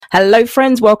Hello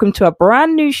friends, welcome to a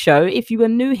brand new show. If you are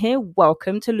new here,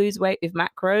 welcome to Lose Weight with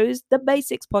Macros, the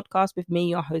basics podcast with me,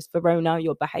 your host Verona,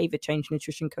 your behavior change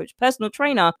nutrition coach, personal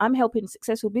trainer. I'm helping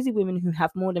successful busy women who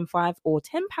have more than 5 or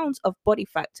 10 pounds of body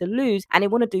fat to lose, and they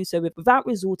want to do so without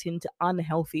resorting to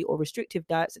unhealthy or restrictive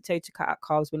diets that tell you to cut out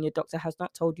carbs when your doctor has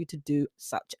not told you to do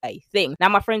such a thing. Now,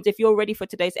 my friends, if you're ready for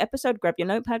today's episode, grab your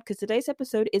notepad because today's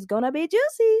episode is gonna be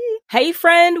juicy. Hey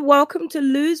friend, welcome to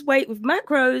Lose Weight with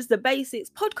Macros, the basics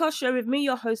podcast show with me,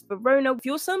 your host Verona. If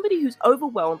you're somebody who's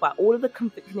overwhelmed by all of the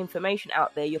conflicting information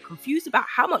out there, you're confused about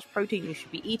how much protein you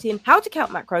should be eating, how to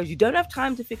count macros, you don't have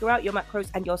time to figure out your macros,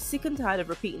 and you're sick and tired of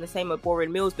repeating the same old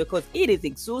boring meals because it is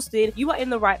exhausting, you are in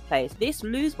the right place. This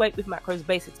Lose Weight with Macros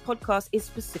Basics podcast is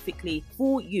specifically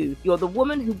for you. You're the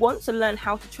woman who wants to learn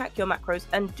how to track your macros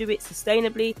and do it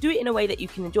sustainably, do it in a way that you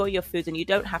can enjoy your foods and you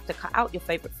don't have to cut out your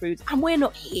favorite foods, and we're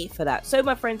not here for that. So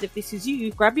my friends, if this is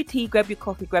you, grab your tea, grab your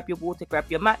coffee, grab your water, grab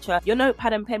your matcha, your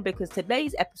notepad and pen, because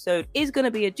today's episode is going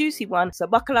to be a juicy one. So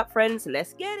buckle up friends,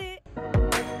 let's get it.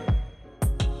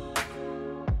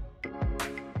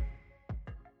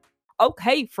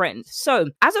 Okay, friends. So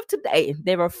as of today,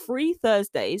 there are 3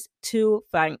 Thursdays till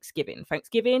Thanksgiving.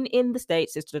 Thanksgiving in the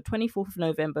States is to the 24th of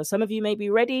November. Some of you may be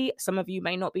ready. Some of you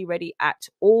may not be ready at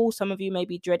all. Some of you may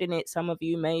be dreading it. Some of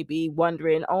you may be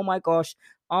wondering, oh my gosh,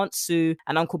 Aunt Sue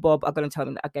and Uncle Bob are going to tell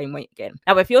me that I gain weight again.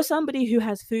 Now, if you're somebody who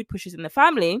has food pushers in the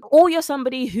family, or you're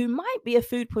somebody who might be a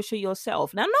food pusher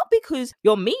yourself, now, not because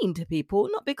you're mean to people,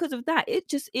 not because of that. It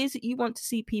just is that you want to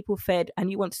see people fed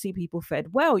and you want to see people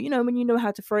fed well. You know, when you know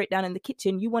how to throw it down in the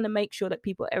kitchen, you want to make sure that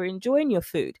people are enjoying your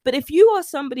food. But if you are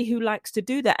somebody who likes to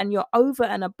do that and you're over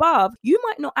and above, you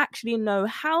might not actually know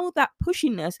how that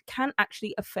pushiness can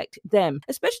actually affect them,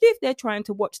 especially if they're trying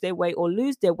to watch their weight or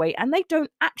lose their weight and they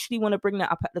don't actually want to bring that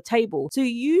up at the table. So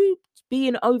you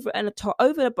being over and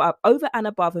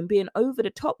above and being over the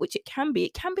top, which it can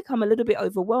become a little bit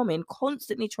overwhelming,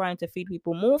 constantly trying to feed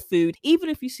people more food, even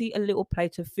if you see a little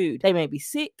plate of food. They may be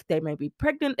sick, they may be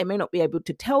pregnant, they may not be able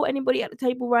to tell anybody at the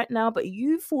table right now, but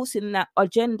you forcing that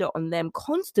agenda on them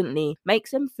constantly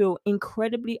makes them feel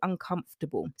incredibly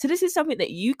uncomfortable. So this is something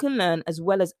that you can learn, as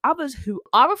well as others who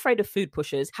are afraid of food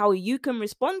pushers, how you can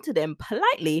respond to them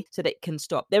politely so that it can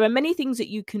stop. There are many things that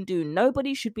you can do.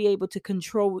 Nobody should be able to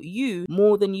control you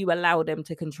more than you allow them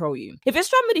to control you. If you're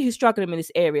somebody who's struggling in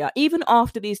this area, even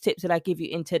after these tips that I give you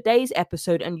in today's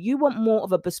episode, and you want more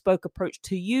of a bespoke approach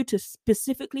to you to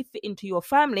specifically fit into your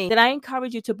family, then I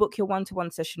encourage you to book your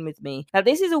one-to-one session with me. Now,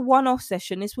 this is a one-off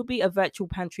session. This will be a virtual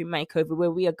pantry makeover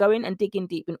where we are going and digging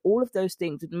deep in all of those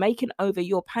things and making over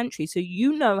your pantry so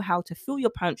you know how to fill your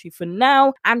pantry for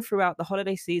now and throughout the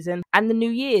holiday season and the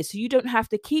new year. So you don't have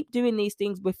to keep doing these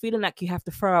things with feeling like you have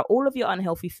to throw out all of your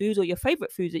unhealthy foods or your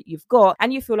favorite foods that you've got,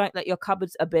 and you feel like that your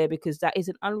cupboards are bare, because that is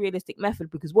an unrealistic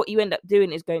method. Because what you end up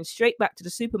doing is going straight back to the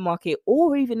supermarket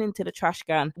or even into the trash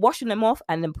can, washing them off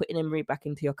and then putting them right back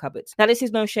into your cupboards. Now, this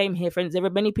is no shame here, friends. There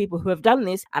are many people who have done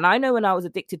this, and I know when I was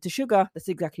addicted to sugar, that's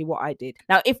exactly what I did.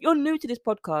 Now, if you're new to this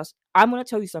podcast, I'm going to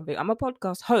tell you something. I'm a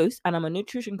podcast host and I'm a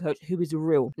nutrition coach who is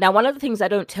real. Now, one of the things I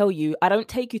don't tell you, I don't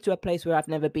take you to a place where I've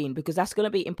never been, because that's going to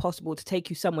be impossible to take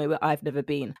you somewhere where I've never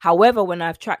been. However, when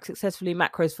I've tracked successfully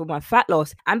macros for my fat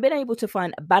loss and been able to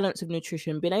find a balance of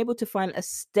nutrition, been able to find a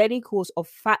steady course of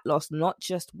fat loss, not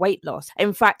just weight loss.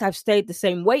 In fact, I've stayed the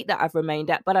same weight that I've remained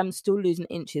at, but I'm still losing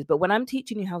inches. But when I'm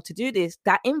teaching you how to do this,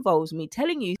 that involves me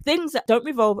telling you things that don't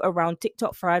revolve around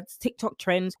TikTok fads, TikTok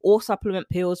trends, or supplement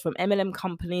pills from MLM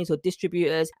companies or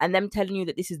distributors, and them telling you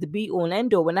that this is the be all and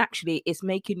end all, when actually it's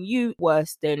making you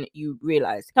worse than you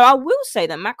realize. Now, I will say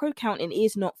that macro counting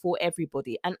is not for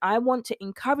everybody, and I want to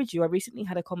encourage you. I recently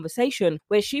had a conversation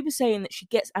where she was saying that she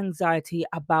gets anxiety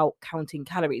about counting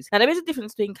calories. Now, there is a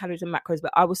difference between calories and macros,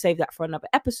 but I will save that for another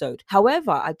episode.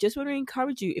 However, I just want to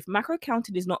encourage you, if macro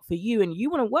counting is not for you and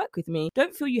you want to work with me,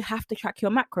 don't feel you have to track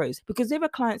your macros, because there are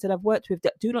clients that I've worked with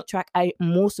that do not track a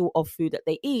morsel of food that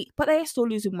they eat, but they are still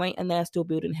losing weight and they are still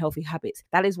building healthy habits.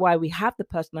 That is why we have the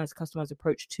personalized, customized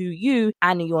approach to you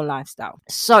and your lifestyle.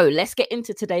 So let's get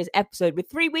into today's episode. With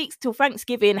 3 weeks till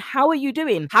Thanksgiving, how are you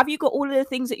doing? Have you got all of the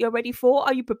things that you're ready for?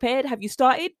 Are you prepared? Have you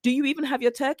started? Do you even have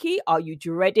your turkey? Are you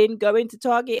dreading going to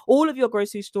Target, all of your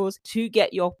grocery stores to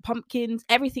get your pumpkins,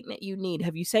 everything that you need?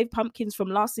 Have you saved pumpkins from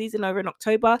last season over in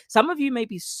October? Some of you may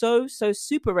be so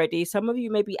super ready. Some of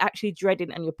you may be actually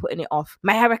dreading and you're putting it off.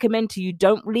 May I recommend to you,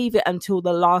 don't leave it until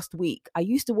the last week. I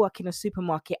used to work in a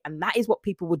supermarket, and that is what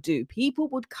people would do. People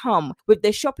would come with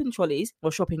their shopping trolleys,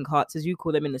 or shopping carts as you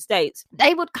call them in the States.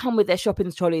 They would come with their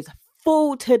shopping trolleys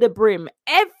full to the brim.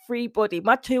 Everybody,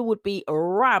 my till would be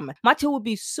ram. My till would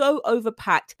be so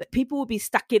overpacked that people would be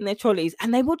stuck in their trolleys,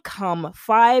 and they would come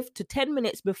 5 to 10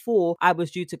 minutes before I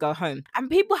was due to go home. And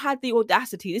people had the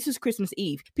audacity, this was Christmas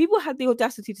Eve, people had the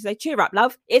audacity to say, cheer up,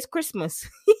 love, it's Christmas.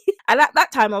 And at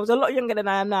that time, I was a lot younger than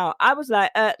I am now. I was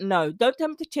like, no, don't tell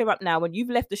me to cheer up now when you've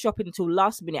left the shopping until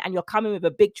last minute and you're coming with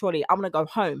a big trolley. I'm going to go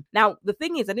home. Now, the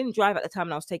thing is, I didn't drive at the time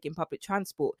and I was taking public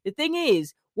transport. The thing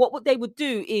is, what they would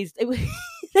do is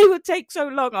they would take so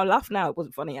long. I laugh now, it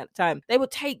wasn't funny at the time. They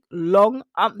would take long.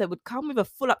 They would come with a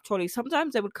full up trolley.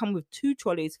 Sometimes they would come with 2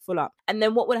 trolleys full up. And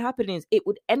then what would happen is it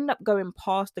would end up going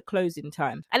past the closing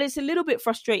time. And it's a little bit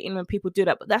frustrating when people do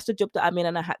that, but that's the job that I'm in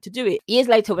and I had to do it. Years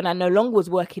later, when I no longer was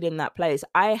working in that place,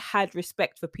 I had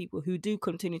respect for people who do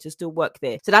continue to still work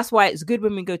there. So that's why it's good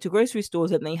when we go to grocery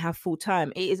stores and they have full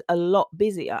time. It is a lot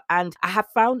busier. And I have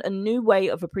found a new way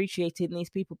of appreciating these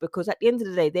people, because at the end of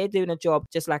the day, they're doing a job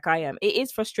just like I am. It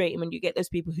is frustrating when you get those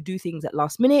people who do things at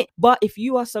last minute, but if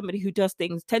you are somebody who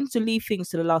tends to leave things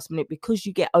to the last minute because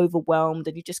you get overwhelmed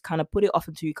and you just kind of put it off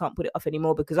until you can't put it off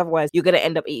anymore, because otherwise you're going to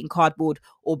end up eating cardboard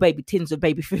or baby tins of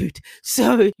baby food.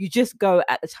 So you just go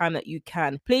at the time that you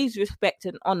can. Please respect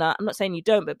and honor, I'm not saying you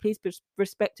don't, but please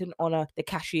respect and honor the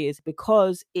cashiers,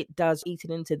 because it does eat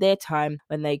into their time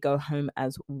when they go home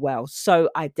as well. So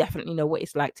I definitely know what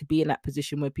it's like to be in that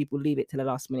position where people leave it to the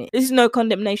last minute. This is no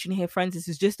condemnation here, friends. This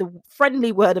is just a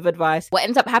friendly word of advice. What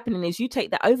ends up happening is you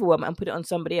take that overwhelm and put it on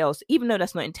somebody else. Even though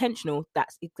that's not intentional,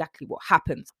 that's exactly what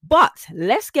happens. But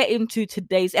let's get into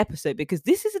today's episode, because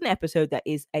this is an episode that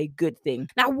is a good thing.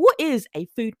 Now, what is a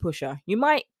food pusher? You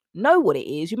might know what it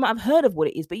is, you might have heard of what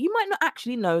it is, but you might not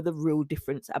actually know the real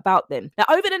difference about them. Now,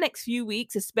 over the next few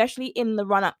weeks, especially in the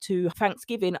run up to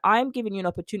Thanksgiving, I'm giving you an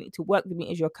opportunity to work with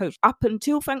me as your coach up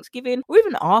until Thanksgiving, or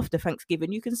even after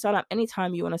Thanksgiving. You can sign up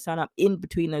anytime you want to sign up in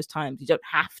between those times. You don't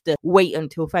have to wait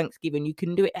until Thanksgiving. You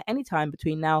can do it at any time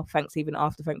between now, Thanksgiving,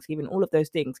 after Thanksgiving, all of those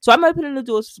things. So I'm opening the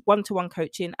doors for one-to-one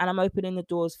coaching, and I'm opening the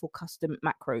doors for custom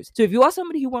macros. So if you are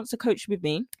somebody who wants to coach with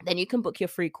me, then you can book your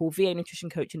free call via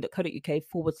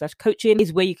nutritioncoaching.co.uk/coaching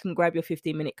is where you can grab your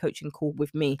 15-minute coaching call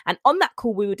with me. And on that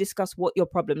call, we will discuss what your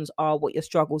problems are, what your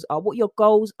struggles are, what your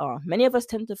goals are. Many of us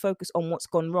tend to focus on what's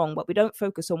gone wrong, but we don't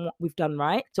focus on what we've done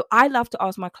right. So I love to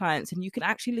ask my clients, and you can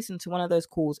actually listen to one of those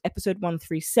calls. Episode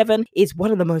 137 is one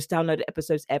of the most downloaded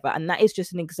episodes ever. And that is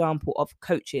just an example of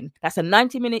coaching. That's a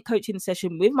 90-minute coaching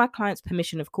session with my client's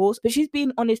permission, of course, but she's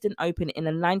being honest and open in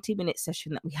a 90-minute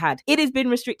session that we had. It has been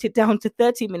restricted down to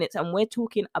 30 minutes, and we're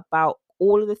talking about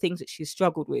all of the things that she's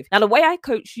struggled with. Now, the way I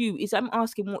coach you is I'm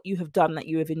asking what you have done that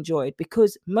you have enjoyed,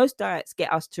 because most diets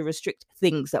get us to restrict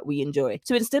things that we enjoy.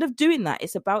 So instead of doing that,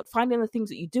 it's about finding the things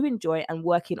that you do enjoy and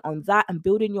working on that and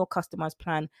building your customized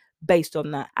plan based on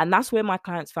that. And that's where my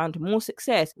clients found more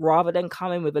success, rather than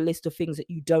coming with a list of things that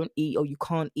you don't eat or you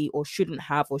can't eat or shouldn't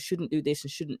have or shouldn't do this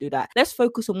and shouldn't do that. Let's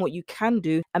focus on what you can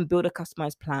do and build a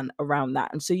customized plan around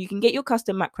that. And so you can get your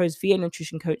custom macros via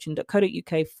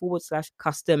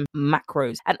nutritioncoaching.co.uk/custom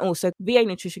macros. And also via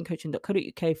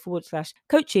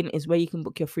nutritioncoaching.co.uk/coaching is where you can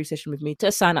book your free session with me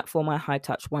to sign up for my high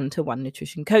touch one-to-one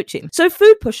nutrition coaching. So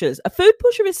food pushers. A food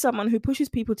pusher is someone who pushes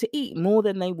people to eat more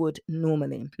than they would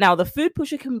normally. Now, the food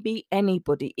pusher can be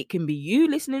anybody. It can be you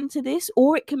listening to this,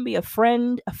 or it can be a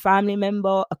friend, a family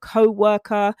member, a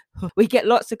co-worker. We get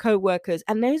lots of co-workers,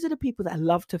 and those are the people that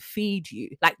love to feed you.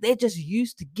 Like, they're just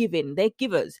used to giving. They're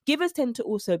givers. Givers tend to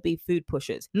also be food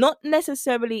pushers. Not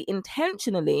necessarily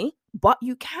intentionally, but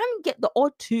you can get the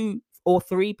odd 2 or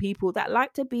 3 people that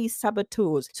like to be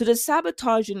saboteurs. So the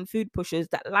sabotaging food pushers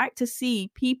that like to see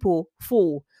people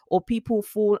fall, or people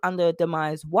fall under a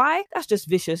demise. Why? That's just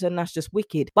vicious and that's just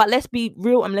wicked. But let's be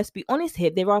real and let's be honest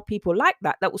here. There are people like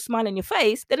that will smile in your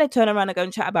face, then they turn around and go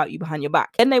and chat about you behind your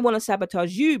back. Then they want to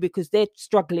sabotage you because they're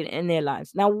struggling in their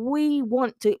lives. Now, we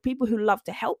want to, people who love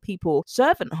to help people,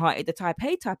 servant-hearted, the type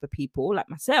A type of people like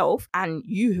myself, and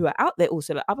you who are out there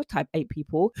also, like other type A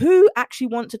people, who actually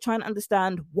want to try and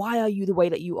understand, why are you the way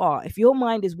that you are? If your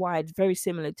mind is wired very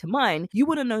similar to mine, you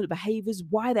want to know the behaviors,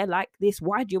 why they're like this,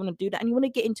 why do you want to do that? And you want to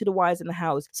get into the whys and the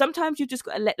hows. Sometimes you just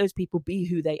got to let those people be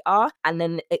who they are and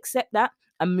then accept that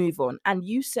and move on. And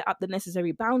you set up the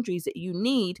necessary boundaries that you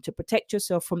need to protect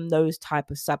yourself from those type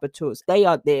of saboteurs. They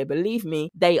are there, believe me,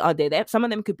 they are there. Some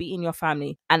of them could be in your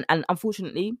family. And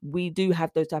unfortunately, we do have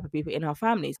those type of people in our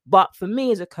families. But for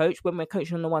me as a coach, when we're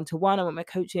coaching on the one-to-one and when we're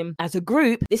coaching as a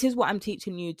group, this is what I'm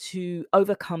teaching you to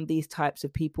overcome these types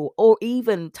of people, or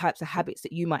even types of habits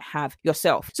that you might have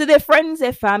yourself. So they're friends,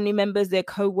 they're family members, they're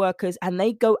co-workers, and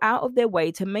they go out of their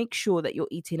way to make sure that you're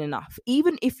eating enough.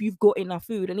 Even if you've got enough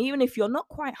food, and even if you're not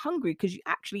quite hungry because you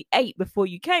actually ate before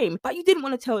you came, but you didn't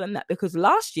want to tell them that because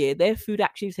last year their food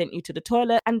actually sent you to the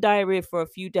toilet and diarrhea for a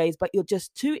few days, but you're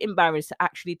just too embarrassed to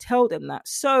actually tell them that.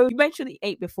 So you made sure that you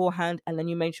ate beforehand, and then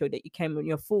you made sure that you came when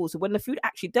you're full. So when the food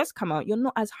actually does come out, you're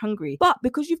not as hungry. But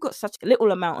because you've got such a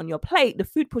little amount on your plate, the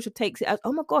food pusher takes it as,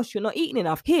 oh my gosh, you're not eating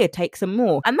enough. Here, take some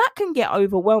more. And that can get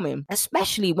overwhelming,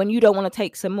 especially when you don't want to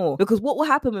take some more. Because what will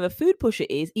happen with a food pusher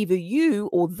is either you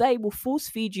or they will force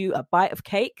feed you a bite of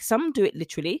cake. Some do it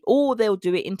literally, or they'll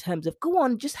do it in terms of, go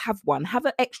on, just have one, have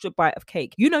an extra bite of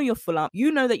cake. You know you're full up.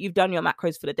 You know that you've done your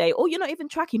macros for the day, or you're not even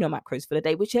tracking your macros for the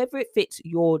day, whichever it fits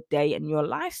your day and your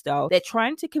lifestyle. They're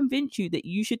trying to convince you that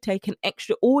you should take an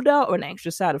extra order or an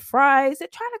extra side of fries. They're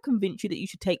trying to convince you that you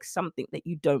should take something that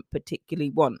you don't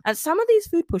particularly want. And some of these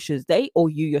food pushers, they or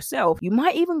you yourself, you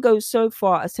might even go so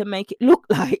far as to make it look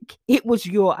like it was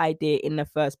your idea in the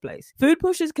first place. Food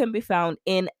pushers can be found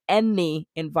in any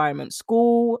environment: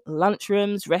 school,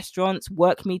 lunchrooms, restaurants,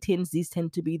 work meetings. These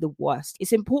tend to be the worst.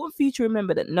 It's important for you to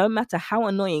remember that no matter how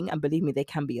annoying, and believe me, they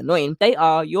can be annoying, they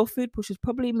are, your food pushers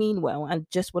probably mean well and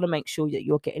just want to make sure that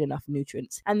you're getting enough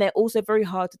nutrients. And they're also very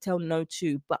hard to tell no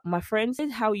to. But my friends, this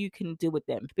is how you can deal with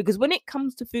them. Because when it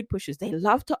comes to food pushers, they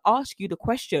love to ask you the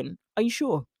question, are you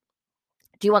sure?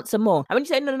 Do you want some more? And when you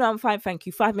say, no, I'm fine, thank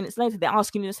you, 5 minutes later, they're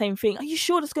asking you the same thing. Are you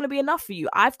sure that's going to be enough for you?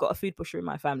 I've got a food pusher in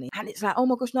my family. And it's like, oh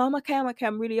my gosh, no, I'm okay,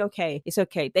 I'm really okay. It's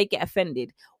okay. They get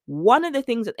offended. One of the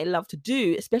things that they love to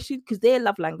do, especially because their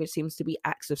love language seems to be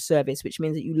acts of service, which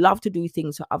means that you love to do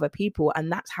things for other people,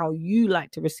 and that's how you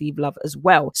like to receive love as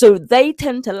well. So they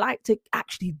tend to like to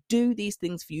actually do these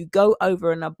things for you, go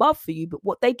over and above for you. But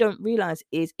what they don't realize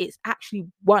is it's actually,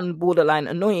 one, borderline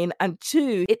annoying, and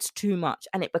two, it's too much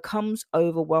and it becomes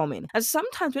overwhelming. And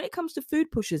sometimes when it comes to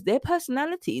food pushers, their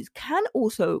personalities can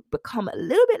also become a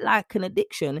little bit like an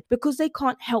addiction because they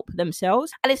can't help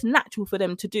themselves, and it's natural for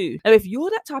them to do. Now, if you're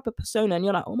that type of persona and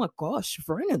you're like, oh my gosh,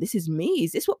 Verona, this is me.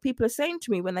 Is this what people are saying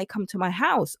to me when they come to my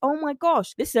house? Oh my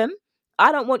gosh, listen,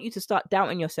 I don't want you to start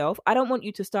doubting yourself. I don't want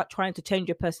you to start trying to change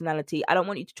your personality. I don't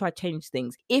want you to try to change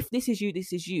things. If this is you,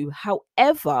 this is you.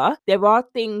 However, there are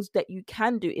things that you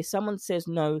can do. If someone says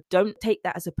no, don't take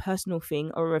that as a personal thing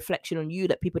or a reflection on you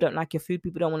that people don't like your food,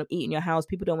 people don't want to eat in your house,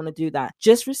 people don't want to do that.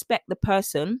 Just respect the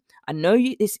person. I know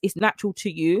this is natural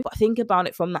to you, but think about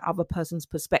it from the other person's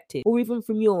perspective, or even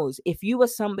from yours. If you were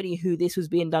somebody who this was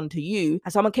being done to you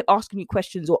and someone kept asking you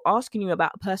questions or asking you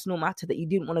about a personal matter that you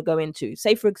didn't want to go into,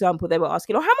 say for example, they were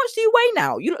asking, oh, how much do you weigh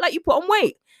now? You look like you put on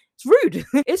weight. It's rude.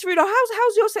 It's rude. Oh,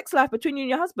 how's your sex life between you and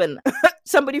your husband?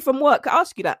 Somebody from work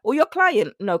ask you that, or your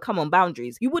client. No, come on,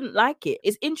 boundaries. You wouldn't like it.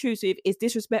 It's intrusive, it's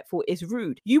disrespectful, it's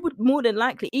rude. You would more than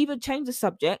likely either change the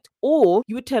subject or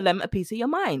you would tell them a piece of your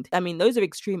mind. I mean, those are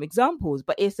extreme examples,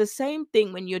 but it's the same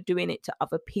thing when you're doing it to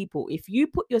other people. If you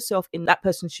put yourself in that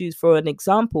person's shoes, for an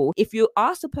example, if you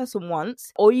ask the person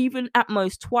once or even at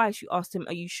most twice, you ask them,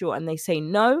 are you sure? And they say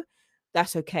no,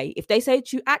 that's okay. If they say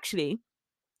to you, actually,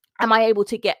 am I able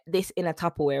to get this in a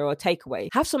Tupperware or a takeaway?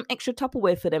 Have some extra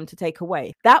Tupperware for them to take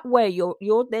away. That way,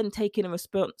 you're then taking a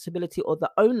responsibility or the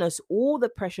onus or the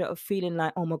pressure of feeling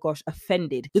like, oh my gosh,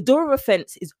 offended. The door of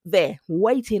offense is there,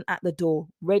 waiting at the door,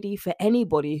 ready for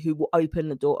anybody who will open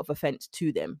the door of offense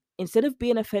to them. Instead of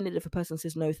being offended if a person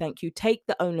says no, thank you, take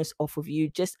the onus off of you.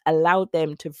 Just allow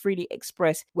them to freely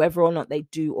express whether or not they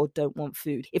do or don't want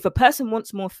food. If a person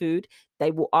wants more food,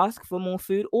 they will ask for more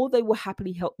food, or they will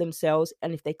happily help themselves.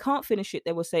 And if they can't finish it,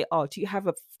 they will say, oh, do you have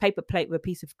a paper plate with a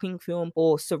piece of cling film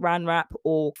or saran wrap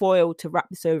or foil to wrap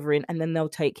this over in? And then they'll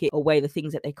take it away, the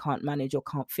things that they can't manage or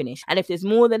can't finish. And if there's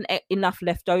more than enough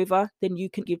left over, then you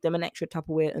can give them an extra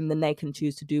Tupperware and then they can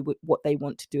choose to do with what they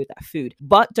want to do with that food.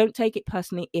 But don't take it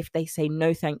personally if they say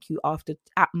no thank you after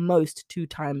at most 2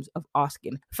 times of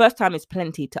asking. First time is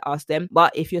plenty to ask them,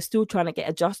 but if you're still trying to get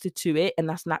adjusted to it and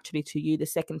that's naturally to you, the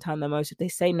second time the most, if they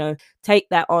say no, take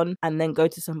that on and then go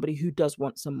to somebody who does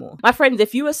want some more. My friends,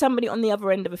 if you are somebody on the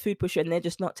other end of a food pusher and they're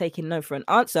just not taking no for an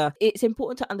answer, it's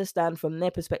important to understand from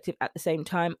their perspective at the same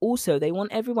time. Also, they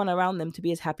want everyone around them to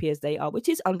be as happy as they are, which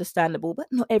is understandable, but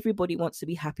not everybody wants to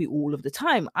be happy all of the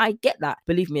time. I get that.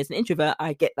 Believe me, as an introvert,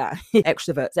 I get that.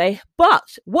 Extroverts, eh?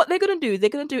 But what they're going to do, they're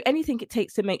going to do anything it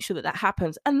takes to make sure that that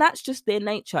happens. And that's just their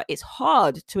nature. It's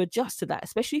hard to adjust to that,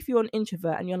 especially if you're an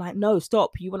introvert and you're like, no,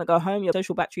 stop. You want to go home. Your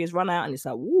social battery has run out. And it's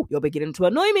like, ooh, you're beginning to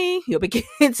annoy me. You're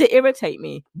beginning to irritate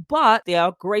me. But there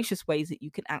are gracious ways that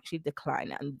you can actually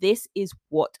decline. And this is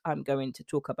what I'm going to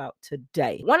talk about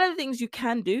today. One of the things you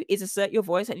can do is assert your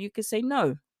voice and you can say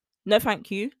no. no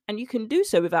thank you. And you can do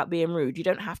so without being rude. You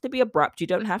don't have to be abrupt. You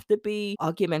don't have to be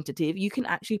argumentative. You can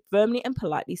actually firmly and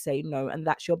politely say no, and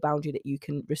that's your boundary that you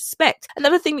can respect.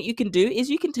 Another thing that you can do is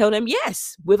you can tell them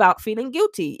yes without feeling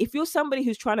guilty. If you're somebody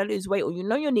who's trying to lose weight, or you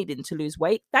know you're needing to lose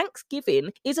weight,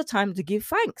 Thanksgiving is a time to give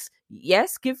thanks.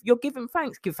 Yes, you're giving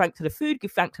thanks. Give thanks to the food,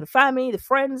 give thanks to the family, the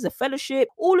friends, the fellowship,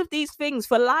 all of these things,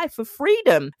 for life, for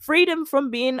freedom. Freedom from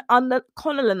being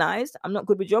colonized. I'm not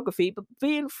good with geography, but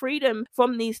being freedom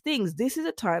from these things. This is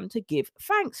a time to give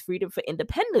thanks. Freedom for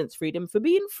independence, freedom for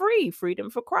being free, freedom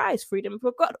for Christ, freedom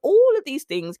for God. All of these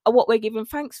things are what we're giving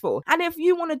thanks for. And if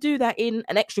you want to do that in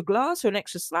an extra glass or an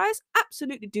extra slice,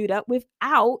 absolutely do that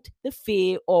without the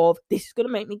fear of this is going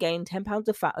to make me gain 10 pounds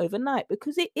of fat overnight,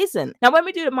 because it isn't. Now, when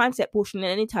we do the mindset portion in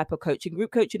any type of coaching,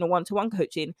 group coaching or one-to-one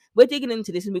coaching, we're digging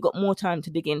into this, and we've got more time to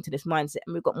dig into this mindset,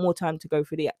 and we've got more time to go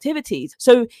through the activities.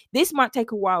 So this might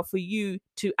take a while for you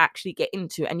to actually get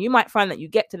into, and you might find that you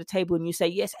get to the table and you say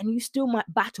yes, and you still might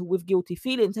battle with guilty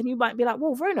feelings, and you might be like,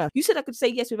 well, Verona, you said I could say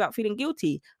yes without feeling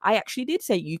guilty. I actually did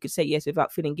say you could say yes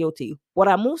without feeling guilty. What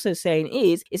I'm also saying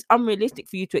is it's unrealistic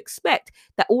for you to expect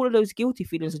that all of those guilty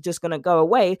feelings are just going to go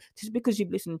away just because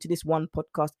you've listened to this one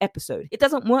podcast episode. It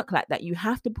doesn't work like that. You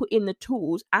have to put in the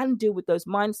tools and deal with those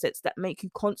mindsets that make you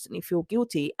constantly feel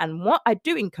guilty. And what I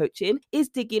do in coaching is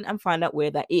dig in and find out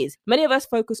where that is. Many of us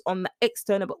focus on the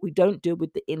external, but we don't deal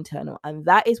with the internal. And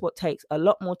that is what takes a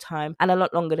lot more time and a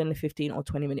lot longer than a 15 or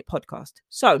 20-minute podcast.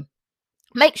 So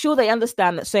make sure they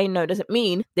understand that saying no doesn't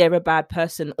mean they're a bad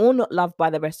person or not loved by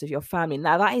the rest of your family.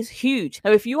 Now, that is huge.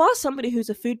 Now, if you are somebody who's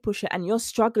a food pusher and you're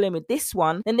struggling with this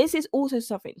one, then this is also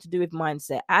something to do with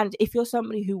mindset. And if you're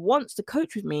somebody who wants to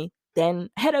coach with me, then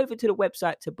head over to the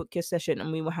website to book your session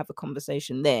and we will have a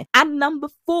conversation there. And number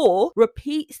 4,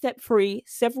 repeat step 3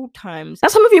 several times. Now,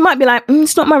 some of you might be like,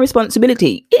 it's not my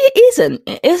responsibility. It isn't.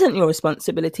 It isn't your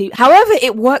responsibility. However,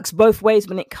 it works both ways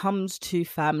when it comes to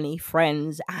family,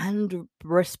 friends, and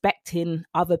respecting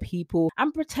other people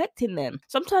and protecting them.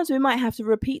 Sometimes we might have to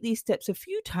repeat these steps a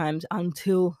few times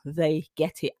until they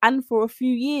get it, and for a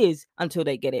few years until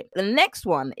they get it. The next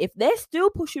one, if they're still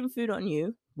pushing food on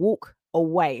you, walk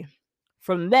away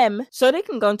from them so they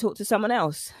can go and talk to someone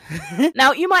else.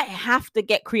 Now, you might have to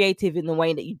get creative in the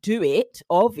way that you do it,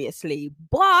 obviously,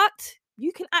 but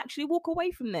you can actually walk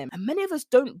away from them. And many of us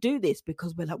don't do this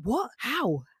because we're like, what?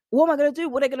 How? What am I going to do?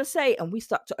 What are they going to say? And we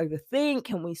start to overthink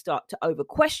and we start to over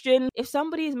question. If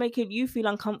somebody is making you feel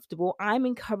uncomfortable, I'm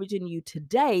encouraging you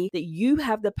today that you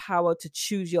have the power to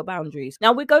choose your boundaries.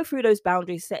 Now, we go through those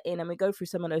boundaries setting and we go through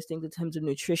some of those things in terms of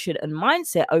nutrition and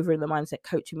mindset over in the mindset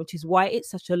coaching, which is why it's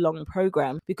such a long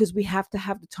program, because we have to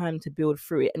have the time to build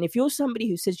through it. And if you're somebody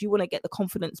who says you want to get the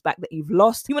confidence back that you've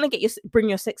lost, you want to bring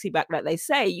your sexy back, like they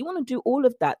say, you want to do all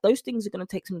of that, those things are going to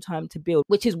take some time to build,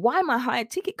 which is why my higher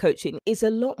ticket coaching is a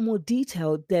lot more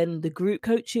detailed than the group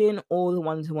coaching or the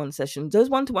one-to-one sessions. Those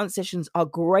one-to-one sessions are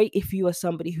great if you are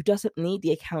somebody who doesn't need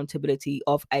the accountability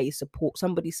of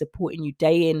somebody supporting you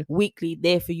day in, weekly,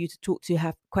 there for you to talk to,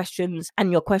 have questions,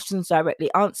 and your questions directly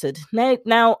answered.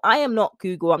 Now, I am not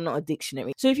Google, I'm not a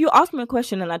dictionary. So if you ask me a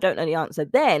question and I don't know the answer,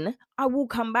 then I will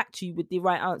come back to you with the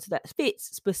right answer that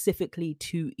fits specifically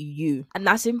to you. And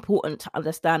that's important to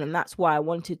understand. And that's why I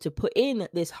wanted to put in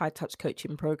this high touch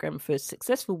coaching program for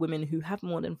successful women who have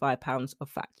more than 5 pounds of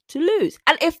fat to lose.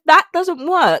 And if that doesn't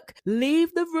work,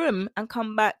 leave the room and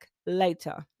come back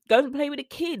later. Go and play with the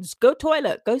kids, go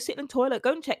toilet, go sit in the toilet,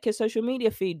 go and check your social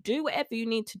media feed, do whatever you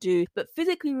need to do. But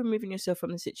physically removing yourself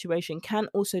from the situation can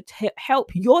also help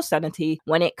your sanity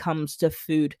when it comes to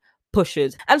food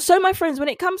pushers. And so, my friends, when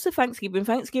it comes to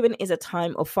Thanksgiving is a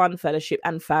time of fun, fellowship,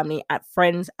 and family, at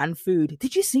friends and food.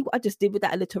 Did you see what I just did with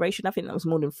that alliteration? I think that was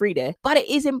more than 3 there. But it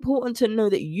is important to know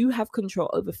that you have control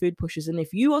over food pushers. And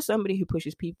if you are somebody who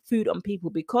pushes food on people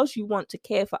because you want to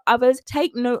care for others,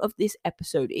 take note of this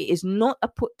episode. It is not a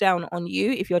put down on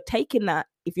you. If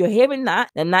you're hearing that,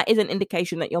 then that is an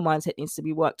indication that your mindset needs to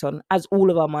be worked on, as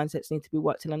all of our mindsets need to be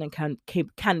worked on and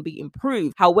can be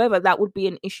improved. However, that would be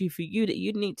an issue for you that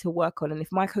you'd need to work on. And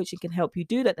if my coaching can help you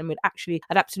do that, then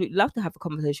I'd absolutely love to have a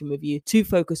conversation with you to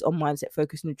focus on mindset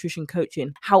focused nutrition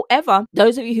coaching. However,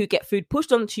 those of you who get food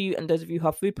pushed onto you and those of you who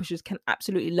are food pushers can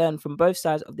absolutely learn from both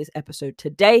sides of this episode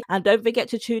today. And don't forget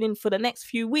to tune in for the next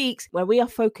few weeks where we are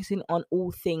focusing on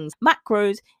all things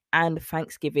macros, and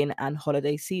Thanksgiving and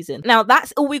holiday season. Now,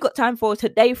 that's all we got time for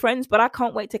today, friends, but I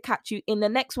can't wait to catch you in the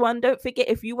next one. Don't forget,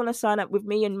 if you want to sign up with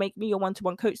me and make me your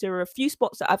one-to-one coach, there are a few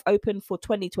spots that I've opened for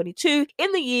 2022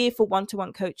 in the year for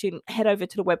one-to-one coaching. Head over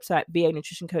to the website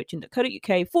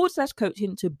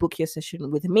vanutritioncoaching.co.uk/coaching to book your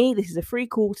session with me. This is a free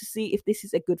call to see if this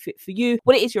is a good fit for you,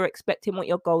 what it is you're expecting, what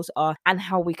your goals are, and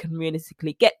how we can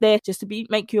realistically get there. Just to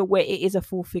make you aware, it is a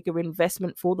full-figure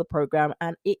investment for the program,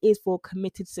 and it is for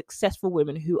committed, successful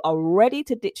women who are ready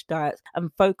to ditch diets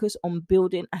and focus on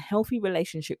building a healthy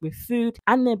relationship with food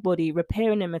and their body,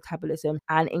 repairing their metabolism,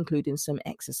 and including some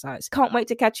exercise. Can't wait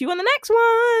to catch you on the next one.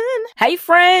 Hey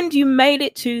friend, you made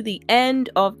it to the end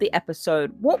of the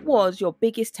episode. What was your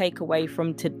biggest takeaway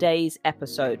from today's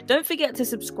episode? Don't forget to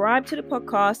subscribe to the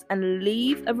podcast and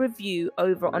leave a review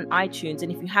over on iTunes.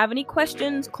 And if you have any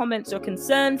questions, comments, or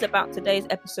concerns about today's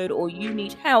episode, or you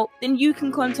need help, then you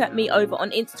can contact me over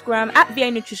on Instagram at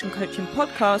VA Nutrition Coaching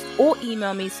Podcast, or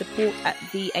email me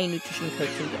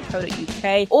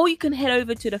support@vanutritioncoaching.co.uk, or you can head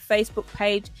over to the Facebook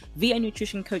page VA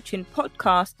Nutrition Coaching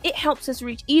Podcast. It helps us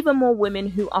reach even more women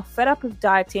who are fed up of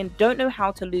dieting, don't know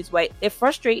how to lose weight, they're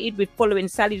frustrated with following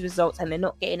Sally's results and they're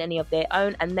not getting any of their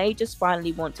own, and they just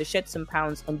finally want to shed some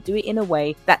pounds and do it in a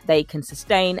way that they can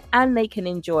sustain and they can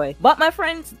enjoy. But my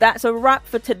friends, that's a wrap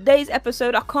for today's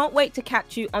episode. I can't wait to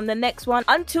catch you on the next one.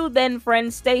 Until then,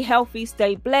 friends, stay healthy,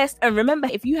 stay blessed, and remember,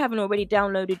 if you haven't already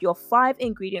downloaded your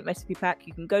 5-ingredient recipe pack,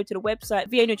 you can go to the website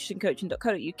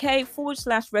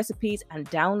vanutritioncoaching.co.uk/recipes and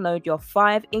download your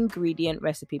 5-ingredient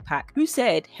recipe pack. Who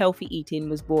said healthy eating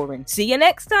was boring? See you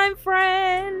next time,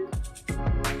 friend.